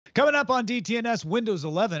Coming up on DTNS, Windows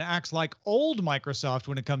 11 acts like old Microsoft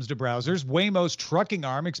when it comes to browsers. Waymo's trucking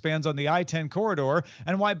arm expands on the I-10 corridor,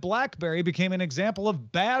 and why Blackberry became an example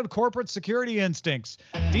of bad corporate security instincts.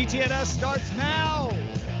 DTNS starts now.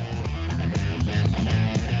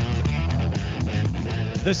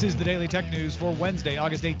 This is the Daily Tech News for Wednesday,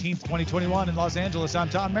 August 18th, 2021 in Los Angeles. I'm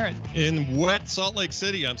Tom Merritt. In wet Salt Lake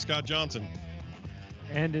City, I'm Scott Johnson.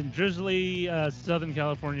 And in drizzly Southern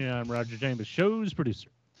California, I'm Roger Chang, the show's producer.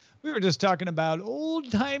 We were just talking about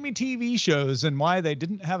old-timey TV shows and why they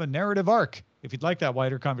didn't have a narrative arc. If you'd like that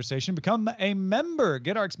wider conversation, become a member.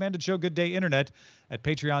 Get our expanded show, Good Day Internet, at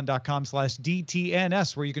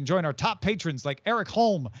patreon.com/DTNS, where you can join our top patrons like Eric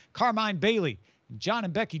Holm, Carmine Bailey, and John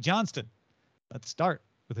and Becky Johnston. Let's start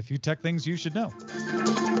with a few tech things you should know.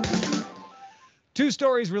 Two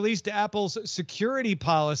stories released to Apple's security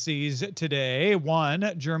policies today.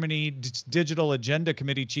 One, Germany Digital Agenda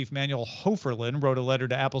Committee Chief Manuel Hoferlin wrote a letter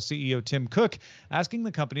to Apple CEO Tim Cook asking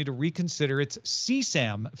the company to reconsider its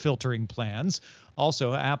CSAM filtering plans.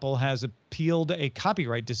 Also, Apple has appealed a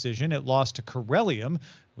copyright decision it lost to Corellium,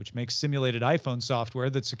 which makes simulated iPhone software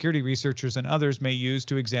that security researchers and others may use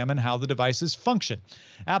to examine how the devices function.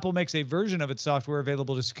 Apple makes a version of its software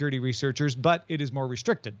available to security researchers, but it is more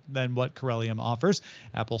restricted than what Corellium offers.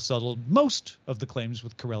 Apple settled most of the claims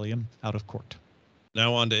with Corellium out of court.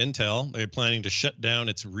 Now on to Intel. They're planning to shut down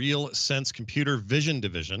its RealSense computer vision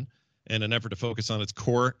division in an effort to focus on its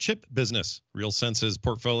core chip business. RealSense's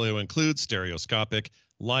portfolio includes stereoscopic,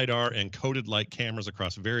 LiDAR, and coded light cameras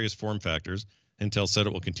across various form factors. Intel said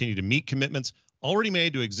it will continue to meet commitments already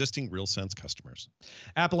made to existing RealSense customers.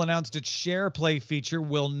 Apple announced its SharePlay feature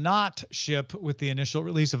will not ship with the initial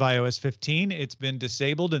release of iOS 15. It's been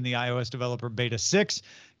disabled in the iOS developer beta 6.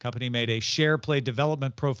 Company made a SharePlay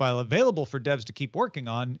development profile available for devs to keep working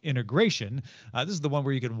on integration. This is the one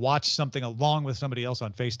where you can watch something along with somebody else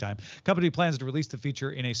on FaceTime. Company plans to release the feature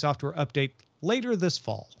in a software update later this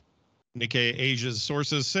fall. Nikkei Asia's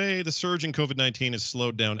sources say the surge in COVID-19 has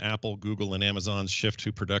slowed down Apple, Google, and Amazon's shift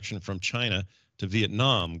to production from China to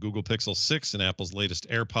Vietnam. Google Pixel 6 and Apple's latest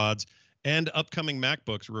AirPods and upcoming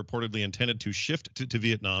MacBooks are reportedly intended to shift to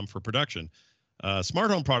Vietnam for production.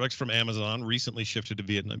 Smart home products from Amazon recently shifted to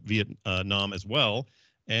Vietnam as well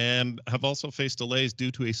and have also faced delays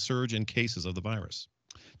due to a surge in cases of the virus.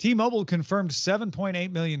 T-Mobile confirmed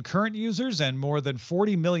 7.8 million current users and more than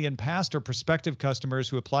 40 million past or prospective customers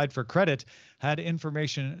who applied for credit had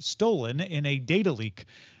information stolen in a data leak.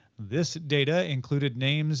 This data included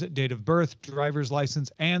names, date of birth, driver's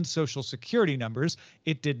license, and social security numbers.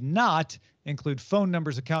 It did not include phone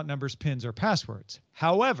numbers, account numbers, PINs, or passwords.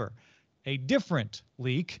 However, a different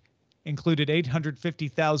leak included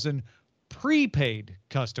 850,000 prepaid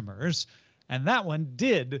customers, and that one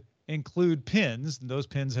did include PINs. Those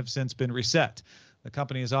PINs have since been reset. The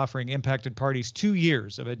company is offering impacted parties 2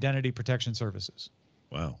 years of identity protection services.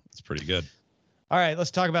 Wow, that's pretty good. All right,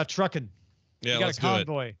 let's talk about trucking. Yeah, let's do it.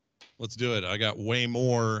 Let's do it. I got way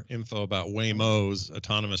more info about Waymo's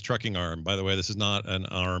autonomous trucking arm. By the way, this is not an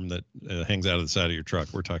arm that hangs out of the side of your truck.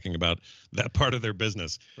 We're talking about that part of their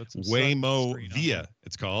business. Waymo Via,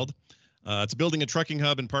 it's called. It's building a trucking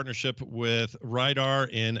hub in partnership with Ryder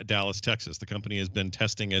in Dallas, Texas. The company has been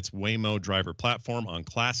testing its Waymo driver platform on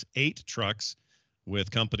Class 8 trucks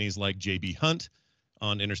with companies like J.B. Hunt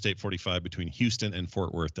on Interstate 45 between Houston and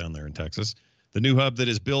Fort Worth down there in Texas. The new hub that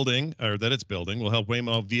it's building will help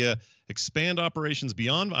Waymo Via expand operations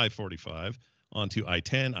beyond I-45 onto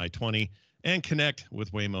I-10, I-20, and connect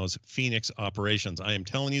with Waymo's Phoenix operations. I am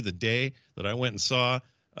telling you, the day that I went and saw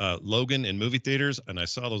Logan in movie theaters and I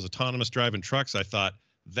saw those autonomous driving trucks, I thought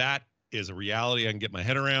that is a reality I can get my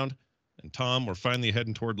head around. And Tom, we're finally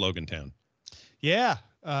heading toward Logan Town. Yeah,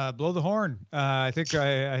 blow the horn. I think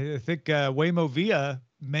Waymo Via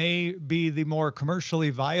may be the more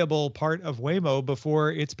commercially viable part of Waymo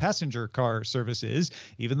before its passenger car service is.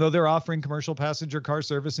 Even though they're offering commercial passenger car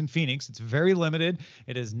service in Phoenix, it's very limited.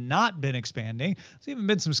 It has not been expanding. There's even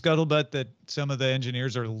been some scuttlebutt that some of the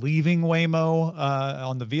engineers are leaving Waymo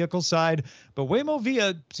on the vehicle side. But Waymo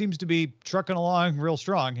Via seems to be trucking along real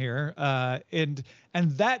strong here. And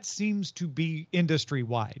that seems to be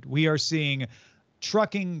industry-wide. We are seeing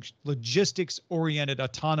trucking, logistics-oriented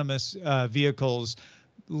autonomous vehicles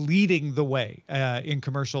leading the way in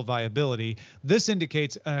commercial viability. This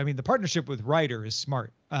indicates, the partnership with Ryder is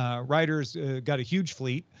smart. Ryder's got a huge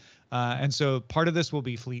fleet. And so part of this will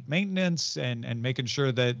be fleet maintenance and making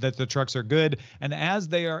sure that the trucks are good. And as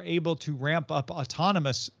they are able to ramp up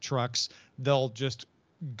autonomous trucks, they'll just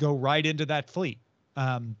go right into that fleet.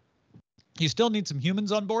 You still need some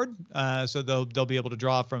humans on board, so they'll be able to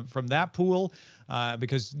draw from that pool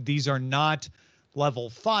because these are not level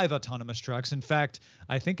 5 autonomous trucks. In fact,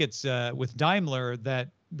 I think it's with Daimler that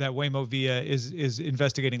Waymo Via is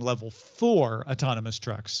investigating level 4 autonomous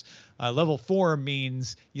trucks. Level 4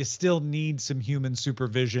 means you still need some human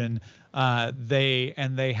supervision.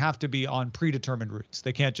 They have to be on predetermined routes.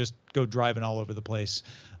 They can't just go driving all over the place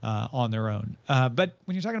on their own. But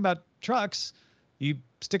when you're talking about trucks, you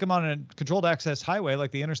stick them on a controlled access highway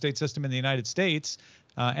like the interstate system in the United States,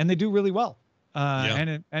 and they do really well.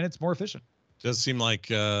 And it's more efficient. Does seem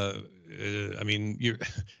like, I mean,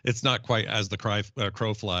 it's not quite as the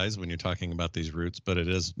crow flies when you're talking about these routes, but it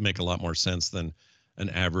does make a lot more sense than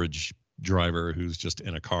an average driver who's just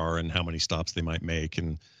in a car and how many stops they might make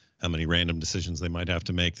and how many random decisions they might have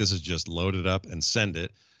to make. This is just load it up and send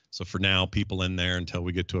it. So for now, people in there until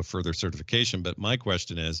we get to a further certification. But my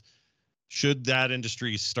question is, should that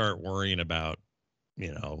industry start worrying about,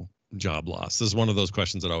 job loss? This is one of those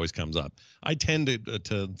questions that always comes up. I tend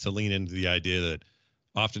to lean into the idea that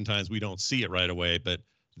oftentimes we don't see it right away, but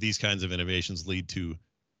these kinds of innovations lead to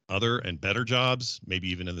other and better jobs, maybe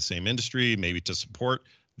even in the same industry, maybe to support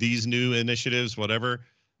these new initiatives, whatever.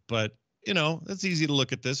 But, it's easy to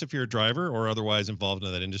look at this if you're a driver or otherwise involved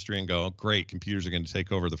in that industry and go, oh, great, computers are going to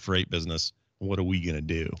take over the freight business. What are we going to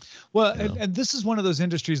do? Well, and this is one of those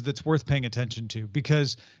industries that's worth paying attention to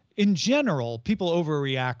because in general, people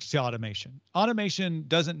overreact to automation. Automation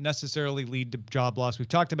doesn't necessarily lead to job loss. We've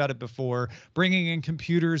talked about it before. Bringing in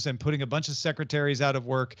computers and putting a bunch of secretaries out of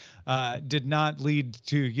work did not lead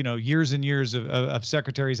to, years and years of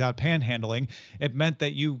secretaries out panhandling. It meant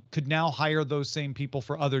that you could now hire those same people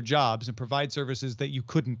for other jobs and provide services that you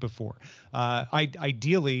couldn't before.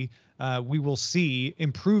 Ideally, we will see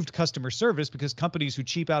improved customer service because companies who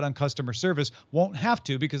cheap out on customer service won't have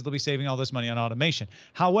to because they'll be saving all this money on automation.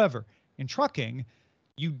 However, in trucking,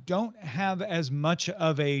 you don't have as much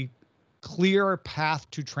of a clear path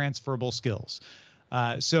to transferable skills.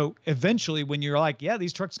 So eventually when you're like, yeah,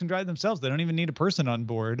 these trucks can drive themselves, they don't even need a person on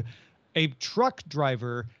board, a truck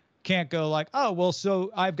driver can't go like, oh, well,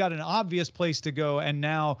 so I've got an obvious place to go and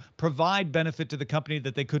now provide benefit to the company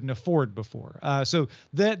that they couldn't afford before. So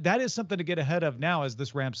that is something to get ahead of now as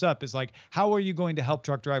this ramps up is like, how are you going to help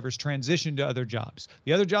truck drivers transition to other jobs?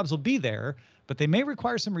 The other jobs will be there, but they may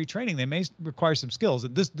require some retraining. They may require some skills.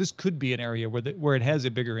 And this could be an area where it has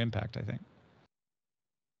a bigger impact, I think.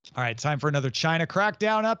 All right, time for another China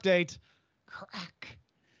crackdown update. Crack.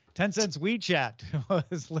 Tencent's WeChat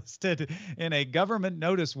was listed in a government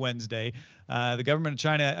notice Wednesday. The government of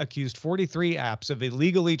China accused 43 apps of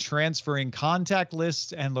illegally transferring contact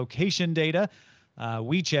lists and location data.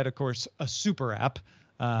 WeChat, of course, a super app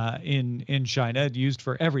in China, used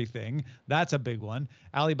for everything. That's a big one.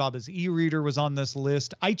 Alibaba's e-reader was on this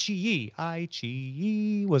list.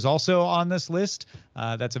 iQIYI was also on this list.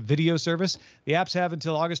 That's a video service. The apps have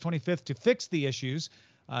until August 25th to fix the issues.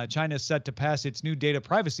 China is set to pass its new data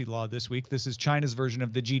privacy law this week. This is China's version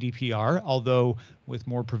of the GDPR, although with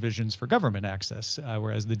more provisions for government access,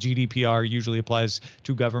 whereas the GDPR usually applies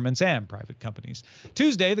to governments and private companies.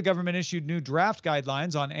 Tuesday, the government issued new draft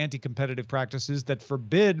guidelines on anti-competitive practices that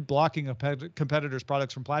forbid blocking a competitors'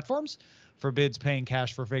 products from platforms, forbids paying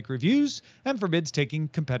cash for fake reviews, and forbids taking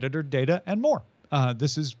competitor data and more.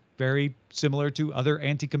 This is very similar to other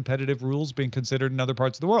anti-competitive rules being considered in other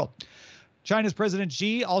parts of the world. China's President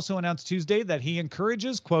Xi also announced Tuesday that he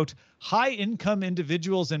encourages, quote, high-income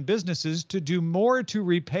individuals and businesses to do more to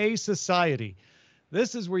repay society.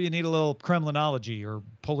 This is where you need a little Kremlinology or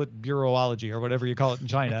Politburoology or whatever you call it in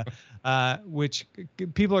China, which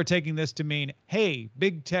people are taking this to mean, hey,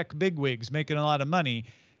 big tech bigwigs making a lot of money.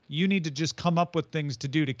 You need to just come up with things to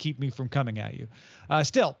do to keep me from coming at you.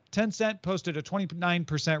 Still, Tencent posted a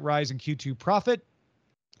 29% rise in Q2 profit.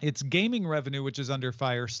 Its gaming revenue, which is under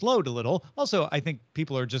fire, slowed a little. Also, I think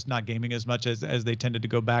people are just not gaming as much as they tended to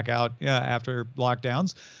go back out after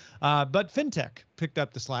lockdowns. But fintech picked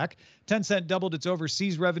up the slack. Tencent doubled its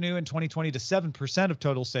overseas revenue in 2020 to 7% of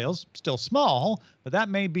total sales. Still small, but that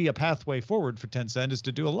may be a pathway forward for Tencent, is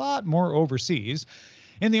to do a lot more overseas.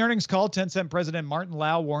 In the earnings call, Tencent President Martin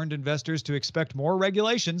Lau warned investors to expect more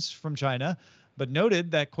regulations from China, but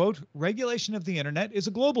noted that, quote, regulation of the internet is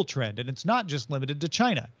a global trend, and it's not just limited to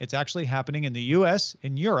China. It's actually happening in the U.S.,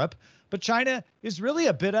 in Europe, but China is really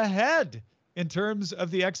a bit ahead in terms of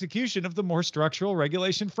the execution of the more structural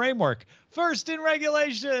regulation framework. First in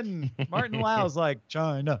regulation. Martin Lau's like,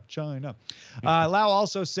 China. Lau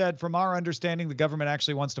also said, from our understanding, the government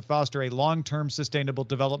actually wants to foster a long-term sustainable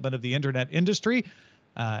development of the internet industry.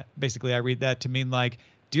 Basically, I read that to mean like,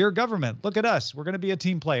 dear government, look at us. We're going to be a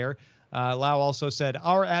team player. Lau also said,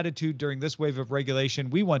 our attitude during this wave of regulation,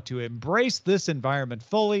 we want to embrace this environment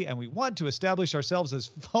fully, and we want to establish ourselves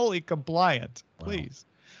as fully compliant. Please.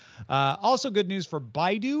 Wow. Also good news for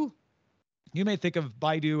Baidu. You may think of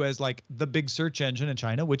Baidu as like the big search engine in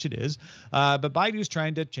China, which it is. But Baidu's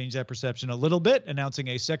trying to change that perception a little bit, announcing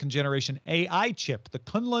a second-generation AI chip. The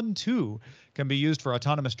Kunlun 2 can be used for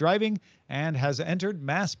autonomous driving and has entered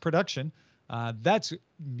mass production. That's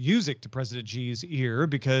music to President Xi's ear,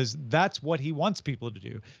 because that's what he wants people to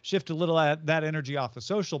do. Shift a little of that energy off of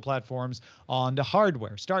social platforms onto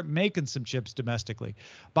hardware. Start making some chips domestically.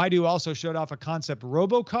 Baidu also showed off a concept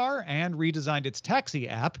robocar and redesigned its taxi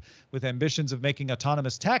app with ambitions of making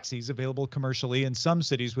autonomous taxis available commercially in some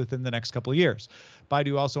cities within the next couple of years.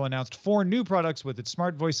 Baidu also announced 4 new products with its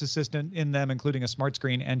smart voice assistant in them, including a smart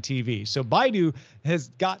screen and TV. So Baidu has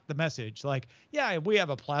got the message like, yeah, we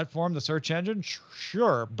have a platform, the search engine,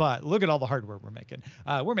 sure, but look at all the hardware we're making.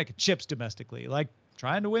 We're making chips domestically, like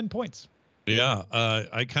trying to win points. Yeah,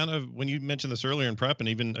 I kind of, when you mentioned this earlier in prep and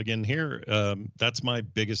even again here, that's my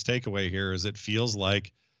biggest takeaway here is it feels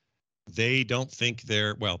like they don't think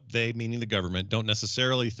they, meaning the government, don't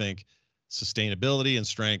necessarily think sustainability and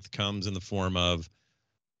strength comes in the form of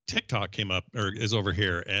TikTok came up or is over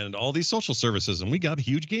here and all these social services, and we got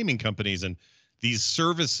huge gaming companies, and these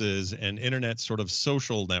services and internet sort of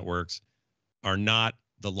social networks are not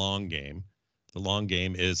the long game. The long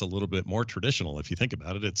game is a little bit more traditional. If you think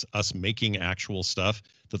about it, it's us making actual stuff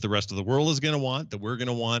that the rest of the world is going to want, that we're going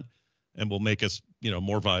to want, and will make us,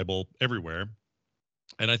 more viable everywhere.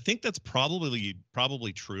 And I think that's probably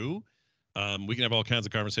true. We can have all kinds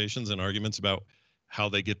of conversations and arguments about how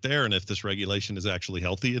they get there and if this regulation is actually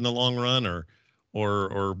healthy in the long run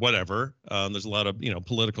or whatever. There's a lot of,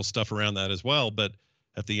 political stuff around that as well. But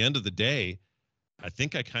at the end of the day, I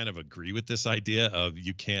think I kind of agree with this idea of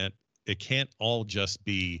it can't all just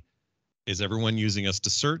be, is everyone using us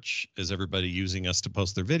to search? Is everybody using us to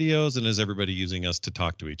post their videos? And is everybody using us to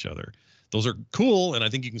talk to each other? Those are cool, and I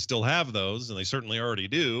think you can still have those, and they certainly already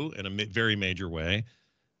do in a very major way.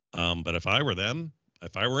 But if I were them,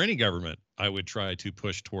 if I were any government, I would try to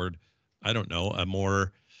push toward, I don't know, a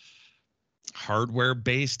more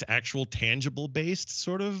hardware-based, actual tangible-based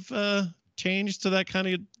sort of change to that kind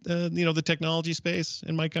of, the technology space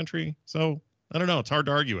in my country. So I don't know. It's hard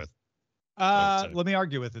to argue with. Let me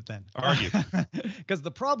argue with it then. Argue. Because the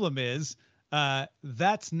problem is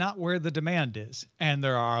that's not where the demand is. And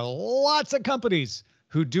there are lots of companies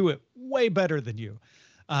who do it way better than you.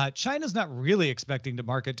 China's not really expecting to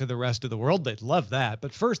market to the rest of the world. They'd love that.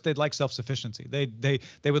 But first, they'd like self-sufficiency.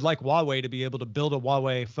 They would like Huawei to be able to build a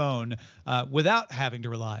Huawei phone without having to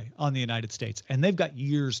rely on the United States. And they've got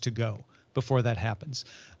years to go before that happens.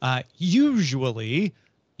 Usually,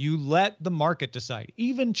 you let the market decide.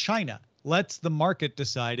 Even China lets the market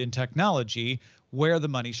decide in technology where the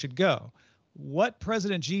money should go. What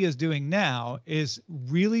President Xi is doing now is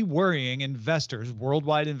really worrying investors,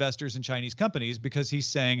 worldwide investors in Chinese companies, because he's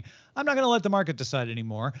saying, I'm not going to let the market decide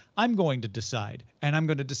anymore. I'm going to decide. And I'm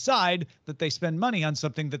going to decide that they spend money on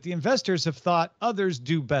something that the investors have thought others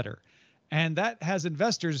do better. And that has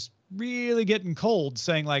investors really getting cold,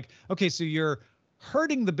 saying like, okay, so you're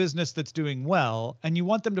hurting the business that's doing well, and you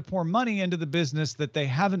want them to pour money into the business that they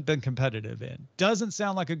haven't been competitive in. Doesn't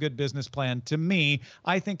sound like a good business plan to me.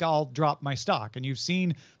 I think I'll drop my stock. And you've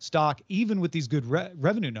seen stock, even with these good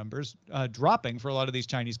revenue numbers, dropping for a lot of these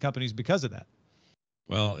Chinese companies because of that.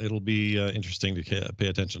 Well, it'll be interesting to pay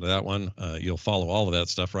attention to that one. You'll follow all of that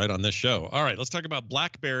stuff right on this show. All right, let's talk about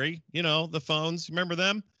Blackberry. The phones. Remember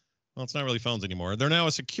them? Well, it's not really phones anymore. They're now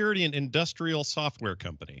a security and industrial software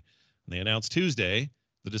company. They announced Tuesday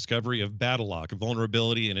the discovery of BattleLock, a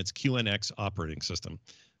vulnerability in its QNX operating system.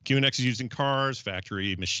 QNX is used in cars,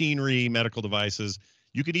 factory machinery, medical devices.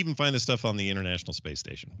 You could even find this stuff on the International Space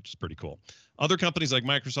Station, which is pretty cool. Other companies like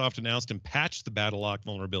Microsoft announced and patched the BattleLock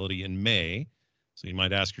vulnerability in May. So you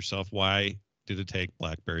might ask yourself, why did it take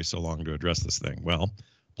BlackBerry so long to address this thing? Well,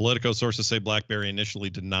 Politico sources say BlackBerry initially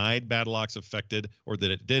denied BattleLock's affected, or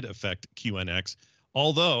that it did affect QNX,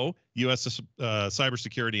 although U.S.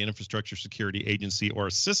 Cybersecurity and Infrastructure Security Agency, or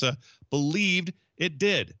CISA, believed it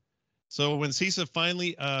did. So when CISA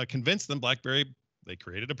finally convinced them, BlackBerry, they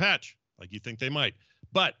created a patch, like you think they might,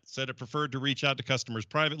 but said it preferred to reach out to customers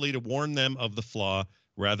privately to warn them of the flaw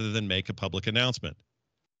rather than make a public announcement.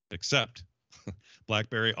 Except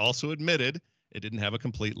BlackBerry also admitted it didn't have a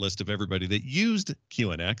complete list of everybody that used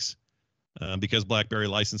QNX, because BlackBerry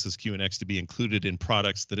licenses QNX to be included in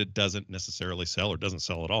products that it doesn't necessarily sell or doesn't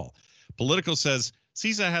sell at all. Politico says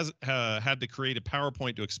CISA has had to create a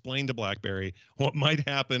PowerPoint to explain to BlackBerry what might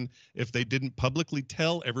happen if they didn't publicly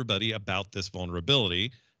tell everybody about this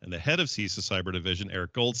vulnerability. And the head of CISA Cyber Division,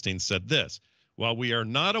 Eric Goldstein, said this: while we are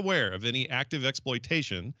not aware of any active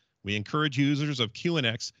exploitation, we encourage users of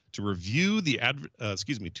QNX to review the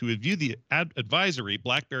advisory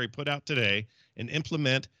BlackBerry put out today and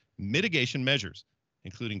implement mitigation measures,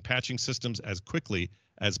 including patching systems as quickly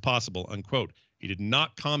as possible, unquote. He did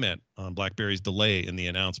not comment on BlackBerry's delay in the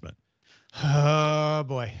announcement. Oh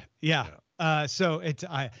boy, yeah. So it's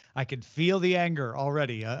I could feel the anger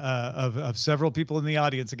already of several people in the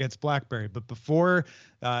audience against BlackBerry. But before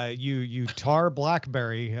you tar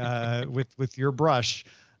BlackBerry with your brush,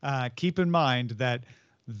 keep in mind that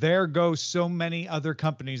there go so many other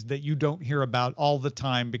companies that you don't hear about all the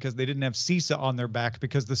time because they didn't have CISA on their back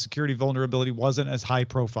because the security vulnerability wasn't as high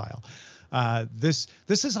profile. This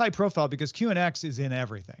is high profile because QNX is in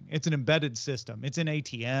everything. It's an embedded system. It's in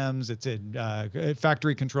ATMs. It's in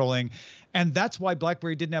factory controlling. And that's why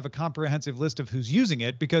BlackBerry didn't have a comprehensive list of who's using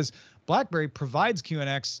it, because BlackBerry provides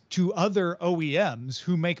QNX to other OEMs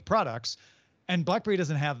who make products. And BlackBerry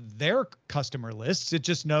doesn't have their customer lists. It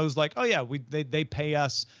just knows like, oh yeah, they pay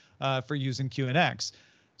us for using QNX.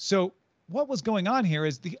 So what was going on here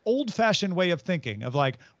is the old-fashioned way of thinking of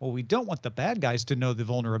like, well, we don't want the bad guys to know the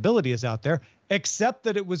vulnerability is out there, except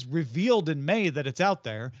that it was revealed in May that it's out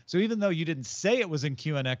there. So even though you didn't say it was in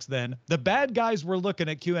QNX then, the bad guys were looking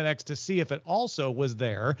at QNX to see if it also was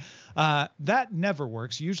there. That never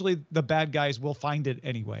works. Usually the bad guys will find it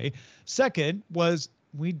anyway. Second was,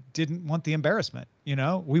 we didn't want the embarrassment. You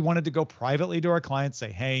know, we wanted to go privately to our clients,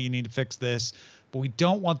 say, hey, you need to fix this, but we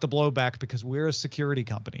don't want the blowback because we're a security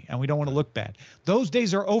company and we don't want to look bad. Those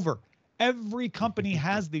days are over. Every company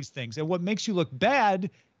has these things. And what makes you look bad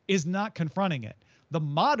is not confronting it. The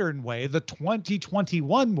modern way, the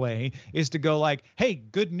 2021 way, is to go like, hey,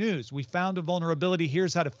 good news. We found a vulnerability.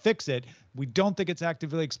 Here's how to fix it. We don't think it's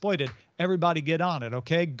actively exploited. Everybody get on it,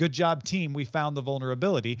 okay? Good job, team. We found the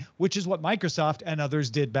vulnerability, which is what Microsoft and others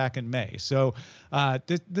did back in May. So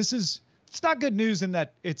it's not good news in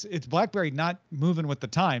that it's BlackBerry not moving with the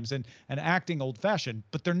times and acting old-fashioned,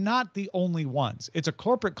 but they're not the only ones. It's a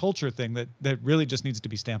corporate culture thing that really just needs to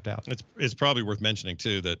be stamped out. It's probably worth mentioning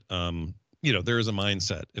too that there is a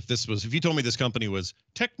mindset. If you told me this company was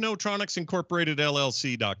Technotronics Incorporated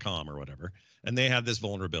LLC.com or whatever, and they had this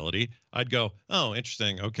vulnerability, I'd go, oh,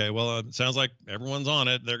 interesting. Okay, well, it sounds like everyone's on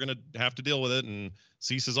it. They're going to have to deal with it, and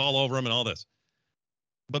CISA's all over them and all this.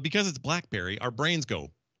 But because it's BlackBerry, our brains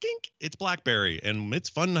go, gink, it's BlackBerry, and it's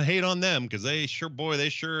fun to hate on them because they sure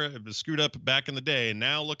screwed up back in the day, and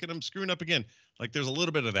now look at them screwing up again. Like there's a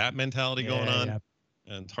little bit of that mentality going on,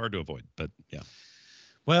 and it's hard to avoid, but yeah.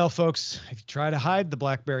 Well, folks, if you try to hide the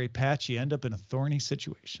BlackBerry patch, you end up in a thorny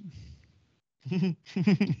situation.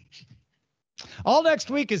 All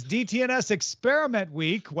next week is DTNS Experiment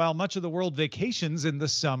Week. While much of the world vacations in the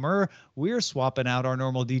summer, we're swapping out our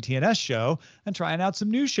normal DTNS show and trying out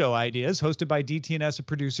some new show ideas hosted by DTNS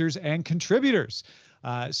producers and contributors.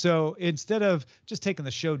 So instead of just taking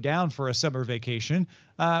the show down for a summer vacation,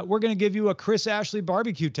 we're going to give you a Chris Ashley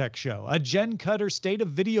barbecue tech show, a Jen Cutter state of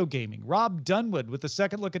video gaming, Rob Dunwood with a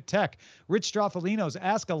second look at tech, Rich Stroffolino's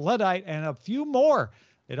Ask a Luddite, and a few more.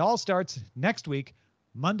 It all starts next week,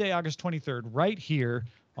 Monday, August 23rd, right here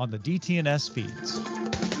on the DTNS feeds.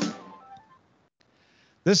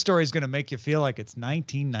 This story is going to make you feel like it's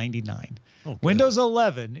 1999. Oh, Windows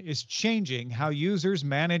 11 is changing how users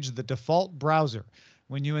manage the default browser.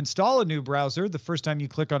 When you install a new browser, the first time you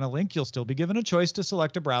click on a link, you'll still be given a choice to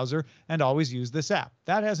select a browser and always use this app.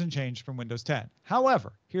 That hasn't changed from Windows 10.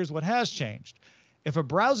 However, here's what has changed. If a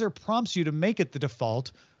browser prompts you to make it the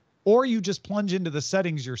default, or you just plunge into the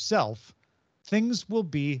settings yourself, things will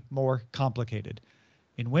be more complicated.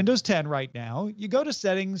 In Windows 10 right now, you go to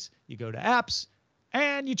settings, you go to apps,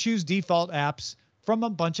 and you choose default apps from a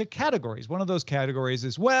bunch of categories. One of those categories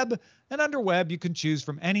is web, and under web, you can choose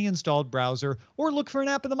from any installed browser or look for an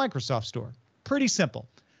app in the Microsoft Store. Pretty simple.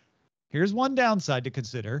 Here's one downside to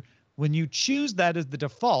consider. When you choose that as the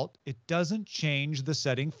default, it doesn't change the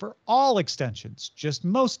setting for all extensions, just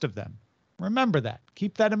most of them. Remember that.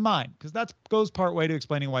 Keep that in mind, because that goes part way to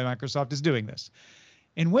explaining why Microsoft is doing this.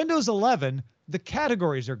 In Windows 11, the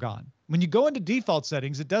categories are gone. When you go into default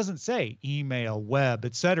settings, it doesn't say email, web,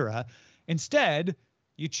 etc. Instead,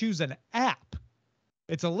 you choose an app.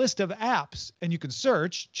 It's a list of apps, and you can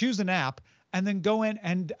search, choose an app, and then go in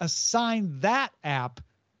and assign that app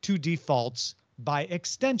to defaults by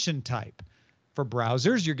extension type. For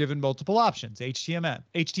browsers, you're given multiple options: HTML,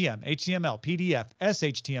 HTML, PDF,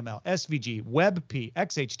 SHTML, SVG, WebP,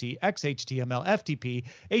 XHT, XHTML, FTP,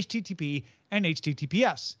 HTTP, and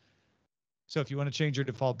HTTPS. So if you want to change your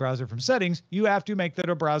default browser from settings, you have to make that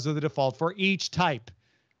a browser the default for each type.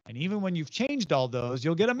 And even when you've changed all those,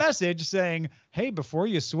 you'll get a message saying, hey, before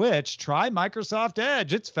you switch, try Microsoft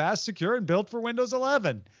Edge. It's fast, secure, and built for Windows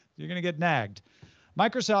 11. You're going to get nagged.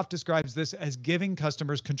 Microsoft describes this as giving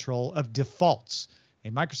customers control of defaults. A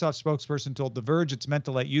Microsoft spokesperson told The Verge it's meant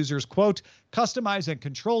to let users, quote, customize and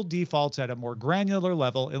control defaults at a more granular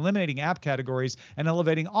level, eliminating app categories and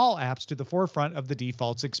elevating all apps to the forefront of the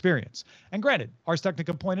defaults experience. And granted, Ars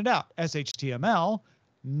Technica pointed out, SHTML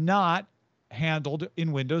not handled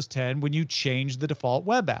in Windows 10 when you change the default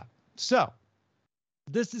web app. So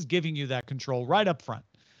this is giving you that control right up front.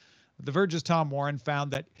 The Verge's Tom Warren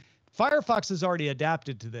found that Firefox has already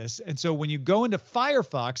adapted to this. And so when you go into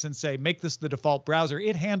Firefox and say, make this the default browser,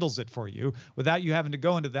 it handles it for you without you having to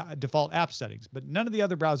go into the default app settings. But none of the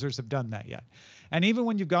other browsers have done that yet. And even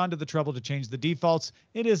when you've gone to the trouble to change the defaults,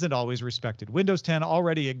 it isn't always respected. Windows 10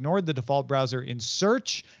 already ignored the default browser in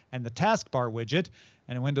search and the taskbar widget.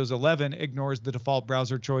 And Windows 11 ignores the default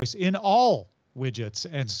browser choice in all widgets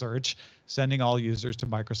and search, sending all users to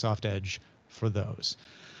Microsoft Edge for those.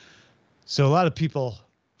 So a lot of people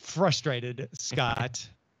frustrated, Scott,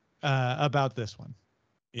 about this one.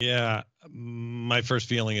 Yeah, my first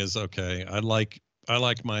feeling is, okay, I like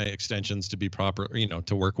my extensions to be proper,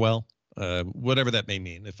 to work well, whatever that may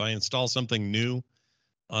mean. If I install something new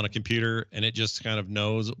on a computer and it just kind of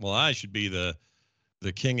knows, well, I should be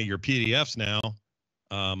the king of your PDFs now,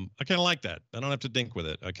 I kind of like that. I don't have to dink with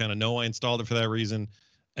it. I kind of know I installed it for that reason,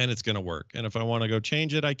 and it's going to work. And if I want to go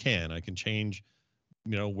change it, I can change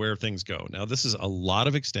where things go. Now, this is a lot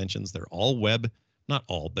of extensions. They're all web, not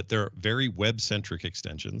all, but they're very web-centric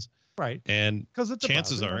extensions. Right. And because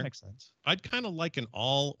chances are, I'd kind of like an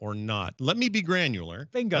all or not. Let me be granular.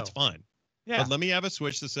 Bingo. That's fine. Yeah. But let me have a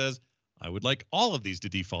switch that says, I would like all of these to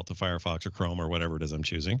default to Firefox or Chrome or whatever it is I'm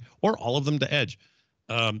choosing, or all of them to Edge.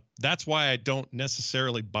 That's why I don't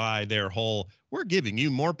necessarily buy their whole, we're giving you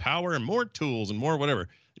more power and more tools and more whatever.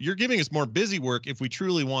 You're giving us more busy work if we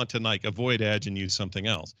truly want to avoid Edge and use something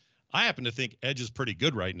else. I happen to think Edge is pretty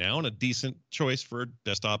good right now and a decent choice for a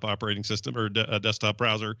desktop operating system or a desktop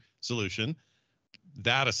browser solution.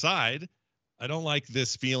 That aside, I don't like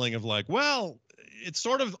this feeling of well, it's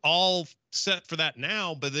sort of all set for that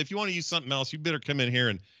now, but if you want to use something else, you better come in here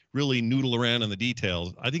and really noodle around in the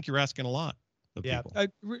details. I think you're asking a lot of people.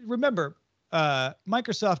 Remember,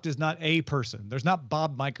 Microsoft is not a person. There's not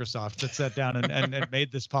Bob Microsoft that sat down and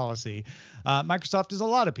made this policy. Microsoft is a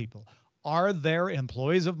lot of people. Are there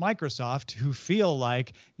employees of Microsoft who feel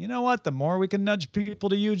like, you know what, the more we can nudge people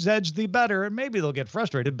to use Edge, the better, and maybe they'll get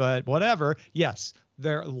frustrated, but whatever. Yes,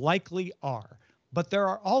 there likely are. But there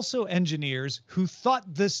are also engineers who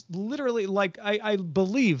thought this literally, I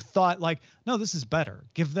believe, thought no, this is better.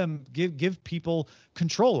 Give people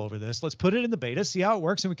control over this. Let's put it in the beta, see how it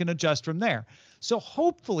works, and we can adjust from there. So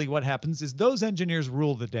hopefully what happens is those engineers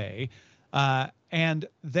rule the day, and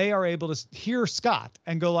they are able to hear Scott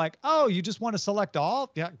and go oh, you just want to select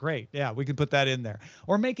all? Yeah, great. Yeah, we can put that in there.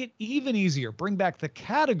 Or make it even easier. Bring back the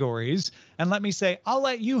categories and let me say, I'll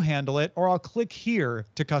let you handle it, or I'll click here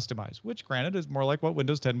to customize, which granted is more like what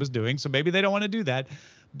Windows 10 was doing. So maybe they don't want to do that.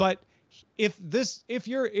 But if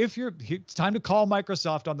it's time to call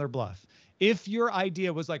Microsoft on their bluff. If your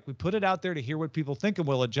idea was we put it out there to hear what people think and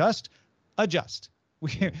we'll adjust.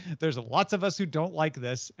 There's lots of us who don't like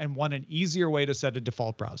this and want an easier way to set a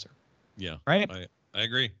default browser. Yeah, right. I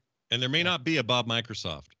agree. And there may not be a Bob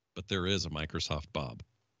Microsoft, but there is a Microsoft Bob.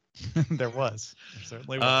 There was. There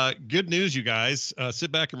certainly was. Good news, you guys.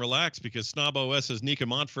 Sit back and relax because Snob OS's Nika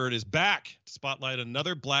Montford is back to spotlight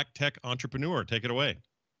another black tech entrepreneur. Take it away.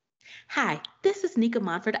 Hi, this is Nika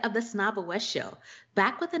Montford of the Snob OS Show,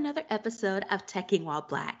 back with another episode of Teching While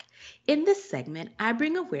Black. In this segment, I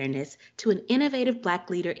bring awareness to an innovative Black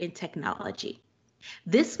leader in technology.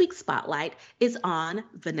 This week's spotlight is on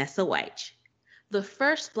Vanessa White, the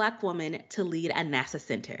first Black woman to lead a NASA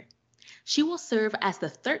center. She will serve as the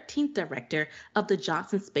 13th director of the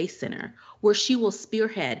Johnson Space Center, where she will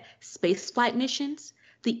spearhead spaceflight missions,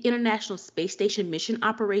 the International Space Station mission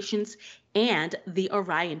operations, and the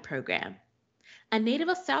Orion program. A native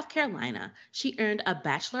of South Carolina, she earned a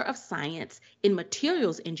Bachelor of Science in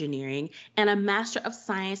Materials Engineering and a Master of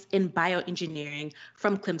Science in Bioengineering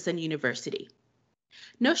from Clemson University.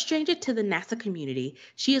 No stranger to the NASA community,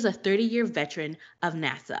 she is a 30-year veteran of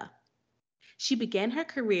NASA. She began her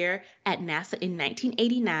career at NASA in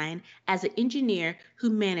 1989 as an engineer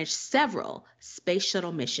who managed several space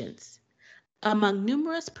shuttle missions. Among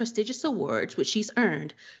numerous prestigious awards which she's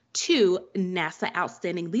earned, 2 NASA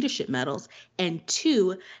Outstanding Leadership Medals and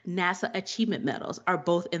 2 NASA Achievement Medals are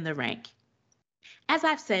both in the rank. As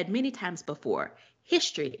I've said many times before,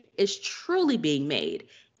 history is truly being made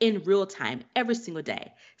in real time every single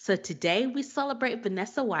day. So today we celebrate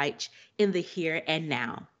Vanessa Weich in the here and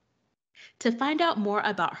now. To find out more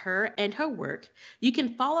about her and her work, you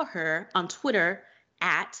can follow her on Twitter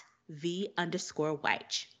at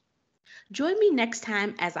 @the_Weich. Join me next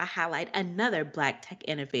time as I highlight another Black tech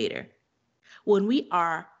innovator. When we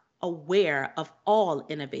are aware of all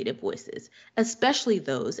innovative voices, especially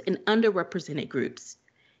those in underrepresented groups,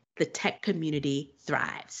 the tech community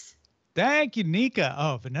thrives. Thank you, Nika.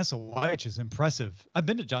 Oh, Vanessa Weich is impressive. I've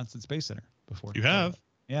been to Johnson Space Center before. You have?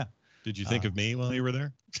 Yeah. Did you think of me while you were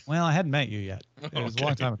there? Well, I hadn't met you yet. It was a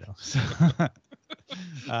long time ago. So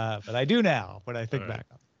but I do now when I think back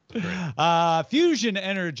on it. Fusion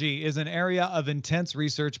energy is an area of intense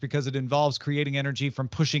research because it involves creating energy from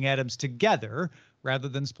pushing atoms together rather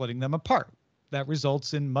than splitting them apart. That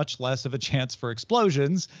results in much less of a chance for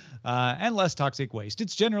explosions and less toxic waste.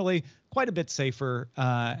 It's generally quite a bit safer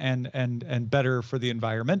and better for the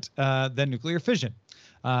environment than nuclear fission.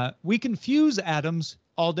 We can fuse atoms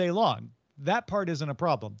all day long. That part isn't a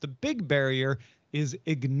problem. The big barrier is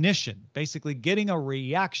ignition, basically getting a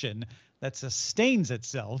reaction that sustains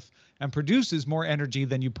itself and produces more energy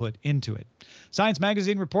than you put into it. Science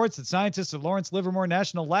Magazine reports that scientists at Lawrence Livermore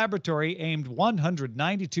National Laboratory aimed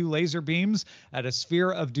 192 laser beams at a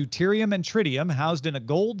sphere of deuterium and tritium housed in a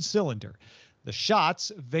gold cylinder. The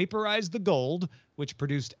shots vaporized the gold, which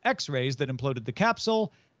produced X-rays that imploded the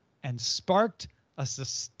capsule and sparked a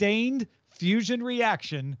sustained fusion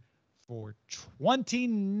reaction for 20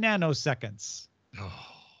 nanoseconds. Oh.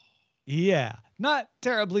 Yeah, not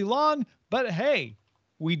terribly long, but hey,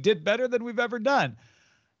 we did better than we've ever done.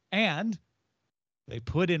 And they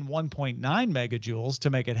put in 1.9 megajoules to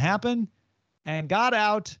make it happen and got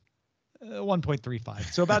out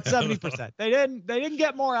 1.35. So about 70%. They didn't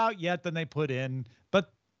get more out yet than they put in.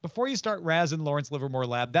 But before you start razzing Lawrence Livermore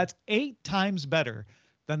Lab, that's 8 times better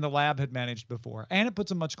than the lab had managed before. And it puts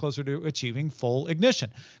them much closer to achieving full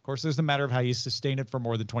ignition. Of course, there's the matter of how you sustain it for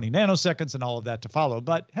more than 20 nanoseconds and all of that to follow.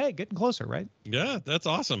 But hey, getting closer, right? Yeah, that's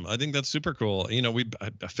awesome. I think that's super cool. You know,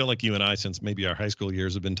 I feel like you and I, since maybe our high school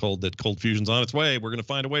years, have been told that cold fusion's on its way. We're going to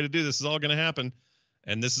find a way to do this. It's all going to happen.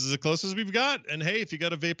 And this is as close as we've got. And hey, if you got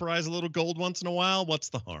to vaporize a little gold once in a while, what's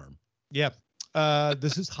the harm? Yep.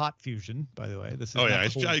 This is hot fusion, by the way. This is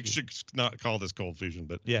I should not call this cold fusion,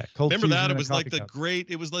 but yeah, cold remember fusion that it was like cup.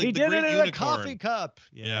 It was like he the did great it in unicorn. a coffee cup.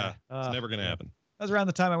 Yeah, it's never gonna happen. That was around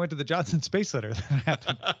the time I went to the Johnson Space Center.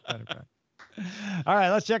 All right,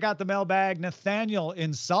 let's check out the mailbag. Nathaniel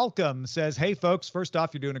in Salcombe says, "Hey folks, first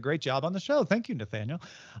off, you're doing a great job on the show. Thank you, Nathaniel.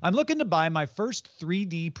 I'm looking to buy my first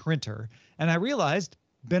 3D printer, and I realized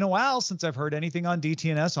been a while since I've heard anything on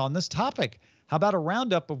DTNS on this topic. How about a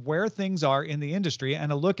roundup of where things are in the industry and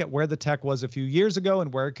a look at where the tech was a few years ago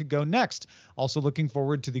and where it could go next? Also looking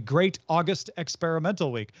forward to the great August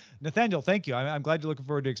Experimental Week." Nathaniel, thank you. I'm glad you're looking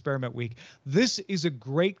forward to Experiment Week. This is a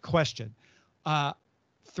great question.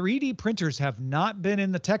 3D printers have not been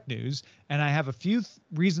in the tech news, and I have a few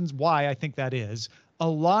reasons why I think that is. A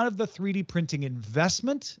lot of the 3D printing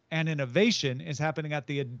investment and innovation is happening at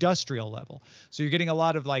the industrial level. So you're getting a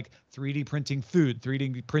lot of like 3D printing food,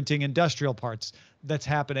 3D printing industrial parts that's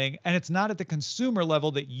happening. And it's not at the consumer level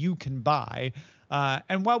that you can buy.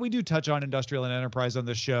 And while we do touch on industrial and enterprise on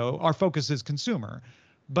this show, our focus is consumer.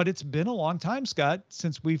 But it's been a long time, Scott,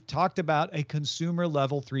 since we've talked about a consumer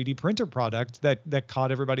level 3D printer product that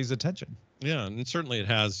caught everybody's attention. Yeah, and certainly it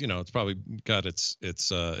has, it's probably got its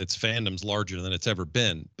fandoms larger than it's ever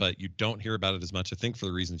been, but you don't hear about it as much, I think, for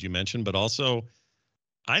the reasons you mentioned, but also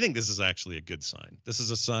I think this is actually a good sign. This is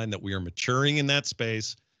a sign that we are maturing in that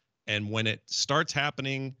space, and when it starts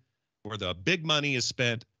happening where the big money is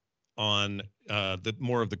spent on the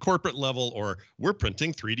more of the corporate level, or we're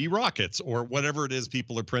printing 3D rockets or whatever it is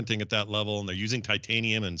people are printing at that level, and they're using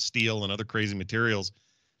titanium and steel and other crazy materials,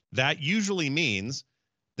 that usually means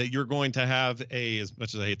that you're going to have as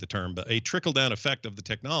much as I hate the term, but a trickle-down effect of the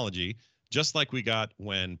technology, just like we got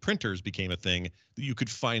when printers became a thing that you could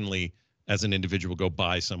finally, as an individual, go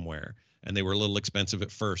buy somewhere. And they were a little expensive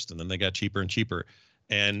at first, and then they got cheaper and cheaper.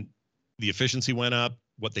 And the efficiency went up,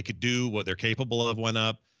 what they could do, what they're capable of went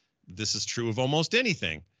up. This is true of almost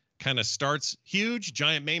anything. Kind of starts huge,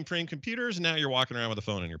 giant mainframe computers, and now you're walking around with a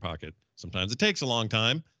phone in your pocket. Sometimes it takes a long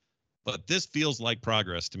time, but this feels like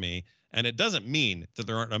progress to me. And it doesn't mean that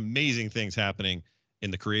there aren't amazing things happening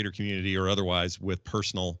in the creator community or otherwise with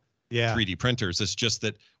personal 3D printers. It's just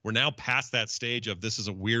that we're now past that stage of this is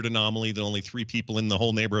a weird anomaly that only 3 people in the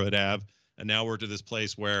whole neighborhood have. And now we're to this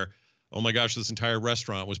place where, oh my gosh, this entire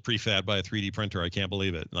restaurant was prefabbed by a 3D printer. I can't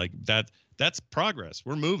believe it. Like that's progress.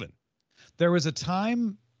 We're moving. There was a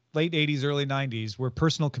time, late 80s, early 90s, where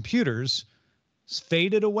personal computers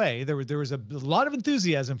faded away. There was a lot of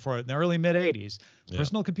enthusiasm for it in the early mid 80s. Yeah.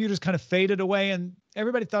 Personal computers kind of faded away, and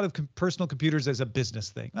everybody thought of personal computers as a business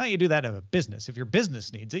thing. Well, you do that in a business. If your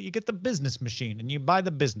business needs it, you get the business machine and you buy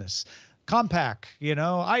the business. Compaq,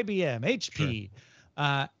 IBM, HP.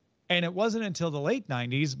 Sure. And it wasn't until the late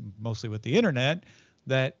 90s, mostly with the internet,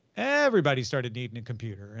 that everybody started needing a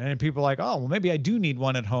computer. And people were like, oh, well, maybe I do need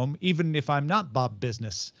one at home, even if I'm not Bob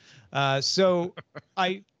Business. So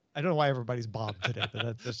I don't know why everybody's Bob today,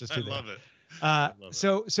 but that's just who they are. I love it.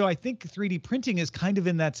 So I think 3D printing is kind of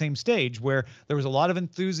in that same stage where there was a lot of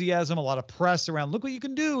enthusiasm, a lot of press around, look what you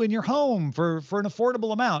can do in your home for an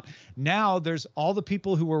affordable amount. Now there's all the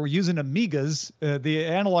people who were using Amigas, the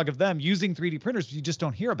analog of them, using 3D printers. You just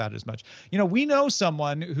don't hear about it as much. We know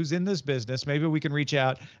someone who's in this business. Maybe we can reach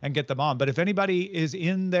out and get them on. But if anybody is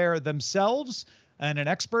in there themselves and an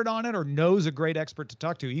expert on it or knows a great expert to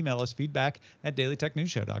talk to, email us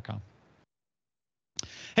feedback@dailytechnewsshow.com.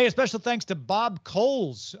 Hey, a special thanks to Bob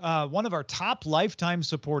Coles, one of our top lifetime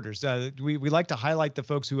supporters. We like to highlight the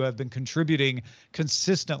folks who have been contributing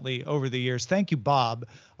consistently over the years. Thank you, Bob,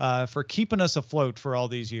 for keeping us afloat for all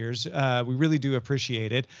these years. We really do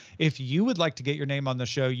appreciate it. If you would like to get your name on the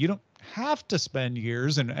show, you don't have to spend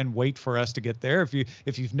years and wait for us to get there.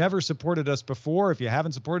 If you've never supported us before, if you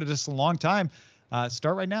haven't supported us in a long time,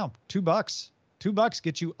 start right now. $2. $2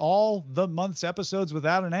 gets you all the month's episodes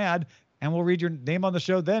without an ad. And we'll read your name on the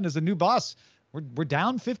show then as a new boss. We're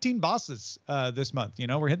down 15 bosses this month.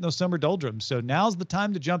 We're hitting those summer doldrums. So now's the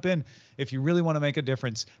time to jump in if you really want to make a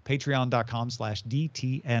difference.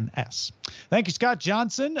 Patreon.com/DTNS. Thank you, Scott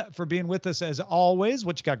Johnson, for being with us as always.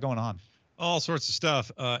 What you got going on? All sorts of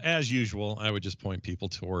stuff. As usual, I would just point people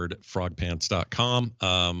toward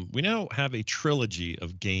frogpants.com. We now have a trilogy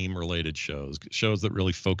of game-related shows that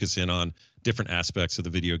really focus in on different aspects of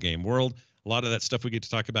the video game world. A lot of that stuff we get to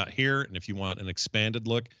talk about here, and if you want an expanded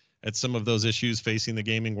look at some of those issues facing the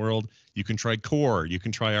gaming world, you can try Core, you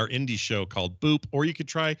can try our indie show called Boop, or you could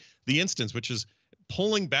try The Instance, which is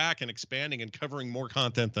pulling back and expanding and covering more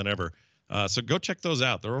content than ever. So go check those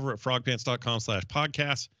out. They're over at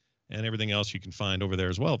frogpants.com/podcasts, and everything else you can find over there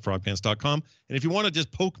as well, frogpants.com. And if you want to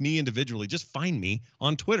just poke me individually, just find me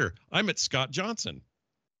on Twitter. I'm at Scott Johnson.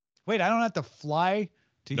 Wait, I don't have to fly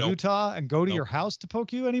to Utah and go to your house to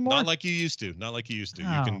poke you anymore? Not like you used to. Oh. You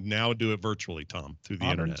can now do it virtually, Tom, through the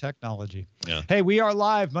internet. Technology. Yeah. Hey, we are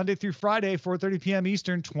live Monday through Friday, 4:30 p.m.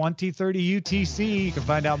 Eastern, 2030 UTC. You can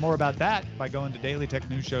find out more about that by going to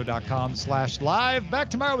dailytechnewsshow.com/live.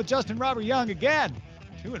 Back tomorrow with Justin Robert Young again.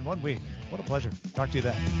 2 in 1 week. What a pleasure. Talk to you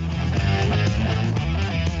then.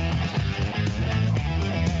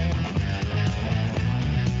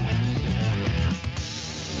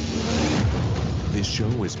 This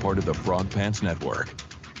show is part of the Frog Pants Network.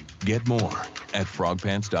 Get more at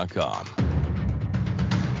frogpants.com.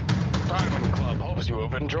 Diamond Club hopes you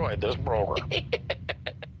have enjoyed this program.